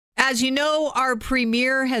As you know, our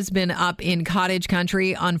premier has been up in cottage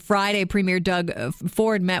country. On Friday, Premier Doug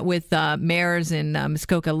Ford met with mayors in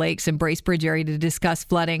Muskoka Lakes and Bracebridge area to discuss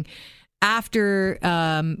flooding after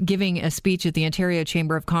giving a speech at the Ontario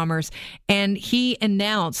Chamber of Commerce. And he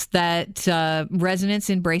announced that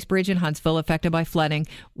residents in Bracebridge and Huntsville affected by flooding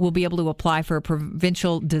will be able to apply for a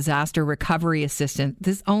provincial disaster recovery assistance.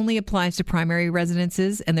 This only applies to primary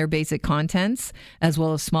residences and their basic contents, as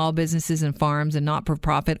well as small businesses and farms and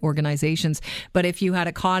not-for-profit organizations. But if you had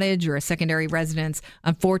a cottage or a secondary residence,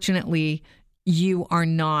 unfortunately, you are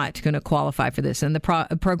not going to qualify for this. And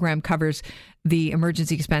the program covers the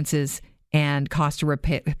emergency expenses and cost to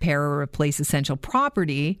repair or replace essential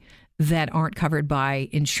property that aren't covered by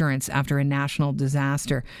insurance after a natural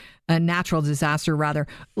disaster.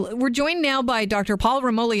 We're joined now by Dr. Paul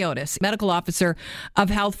Remoliotis, Medical Officer of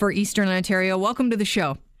Health for Eastern Ontario. Welcome to the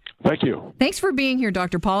show. Thank you. Thanks for being here,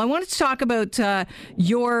 Dr. Paul. I wanted to talk about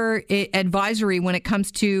your advisory when it comes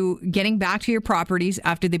to getting back to your properties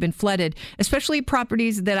after they've been flooded, especially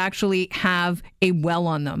properties that actually have a well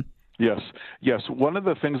on them. Yes. One of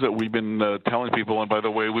the things that we've been telling people, and by the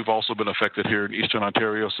way, we've also been affected here in Eastern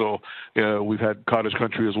Ontario, so we've had cottage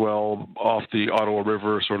country as well off the Ottawa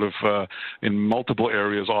River, sort of in multiple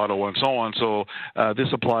areas, Ottawa and so on. So this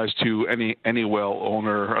applies to any well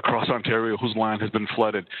owner across Ontario whose land has been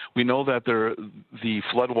flooded. We know that the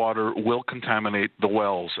flood water will contaminate the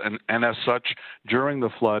wells, and as such, during the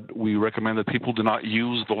flood, we recommend that people do not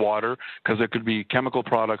use the water because there could be chemical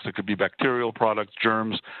products, it could be bacterial products,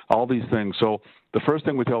 germs, all these things. So the first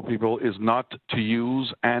thing we tell people is not to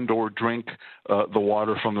use and or drink the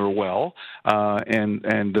water from their well,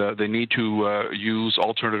 and they need to use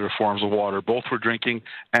alternative forms of water, both for drinking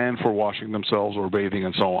and for washing themselves or bathing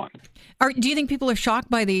and so on. Do you think people are shocked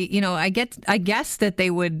by I guess that they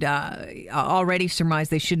would already surmise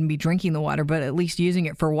they shouldn't be drinking the water, but at least using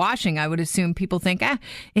it for washing, I would assume people think,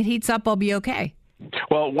 it heats up, I'll be okay.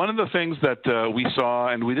 Well, one of the things that we saw,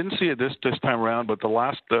 and we didn't see it this time around, but the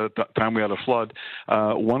last time we had a flood,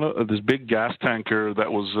 this big gas tanker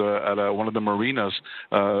that was at one of the marinas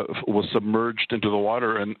was submerged into the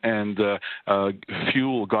water, and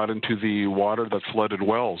fuel got into the water that flooded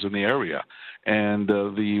wells in the area. And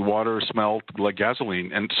the water smelled like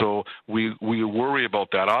gasoline. And so we worry about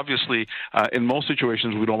that. Obviously, in most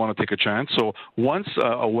situations, we don't want to take a chance. So once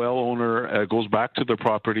a well owner goes back to their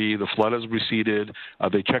property, the flood has receded,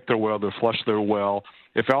 they check their well, they flush their well.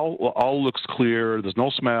 If all looks clear, there's no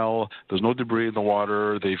smell, there's no debris in the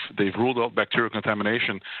water, they've ruled out bacterial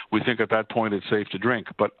contamination, we think at that point it's safe to drink.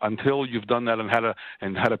 But until you've done that and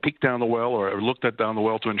had a peek down the well or looked down the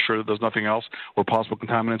well to ensure that there's nothing else or possible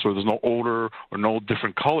contaminants or there's no odor or no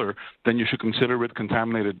different color, then you should consider it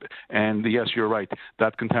contaminated. And yes, you're right,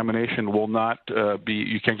 that contamination will not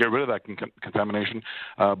you can't get rid of that contamination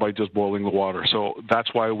by just boiling the water. So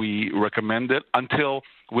that's why we recommend it until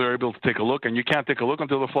we're able to take a look, and you can't take a look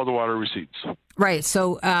until the flood water recedes. Right.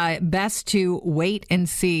 So best to wait and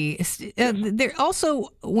see. There also,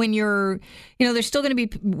 when there's still going to be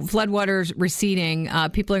floodwaters receding.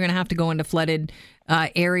 People are going to have to go into flooded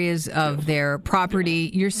areas of their property.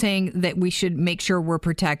 You're saying that we should make sure we're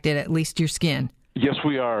protected, at least your skin. Yes,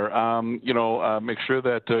 we are. Make sure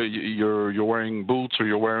that you're wearing boots or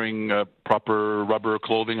you're wearing proper rubber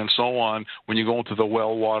clothing and so on when you go into the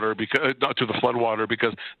well water, because not to the flood water,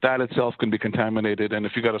 because that itself can be contaminated. And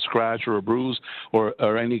if you got a scratch or a bruise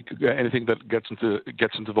or anything that gets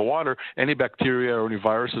into the water, any bacteria or any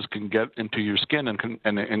viruses can get into your skin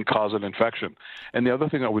and cause an infection. And the other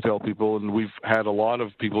thing that we tell people, and we've had a lot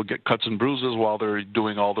of people get cuts and bruises while they're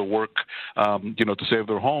doing all the work, to save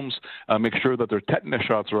their homes. Make sure that their tetanus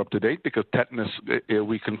shots are up to date, because tetanus,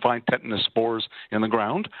 we can find tetanus spores in the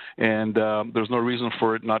ground, and there's no reason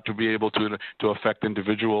for it not to be able to affect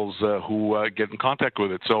individuals who get in contact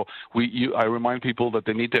with it. So I remind people that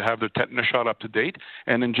they need to have their tetanus shot up to date,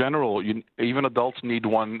 and in general, even adults need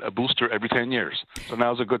a booster every 10 years. So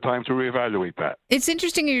now's a good time to reevaluate that. It's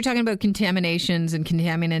interesting that you're talking about contaminations and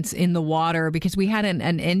contaminants in the water, because we had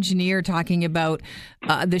an engineer talking about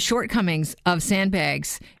the shortcomings of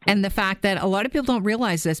sandbags and the fact that a lot of people don't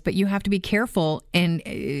realize this, but you have to be careful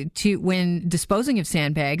when disposing of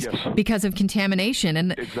sandbags. Yes. Because of contamination.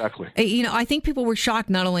 And exactly. I think people were shocked,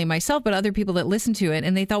 not only myself, but other people that listened to it,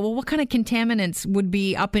 and they thought, well, what kind of contaminants would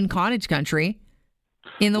be up in cottage country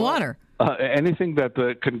in the water? Anything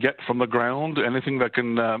that can get from the ground, anything that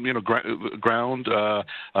can, ground,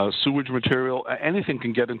 sewage material, anything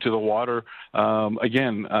can get into the water.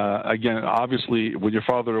 Again, obviously, when you're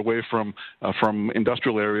farther away from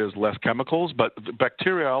industrial areas, less chemicals, but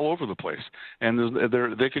bacteria all over the place, and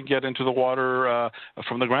they can get into the water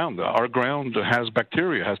from the ground. Our ground has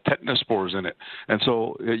bacteria, has tetanus spores in it, and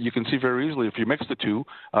so you can see very easily if you mix the two,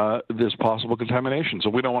 there's possible contamination. So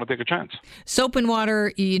we don't want to take a chance. Soap and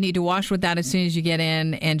water, you need to wash with that as soon as you get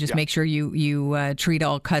in, and just make sure you treat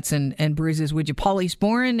all cuts and bruises. Would you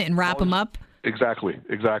polysporin and wrap them up? Exactly.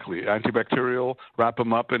 Antibacterial, wrap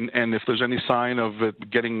them up, and if there's any sign of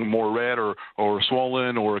it getting more red or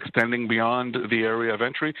swollen or extending beyond the area of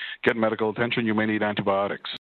entry, get medical attention. You may need antibiotics.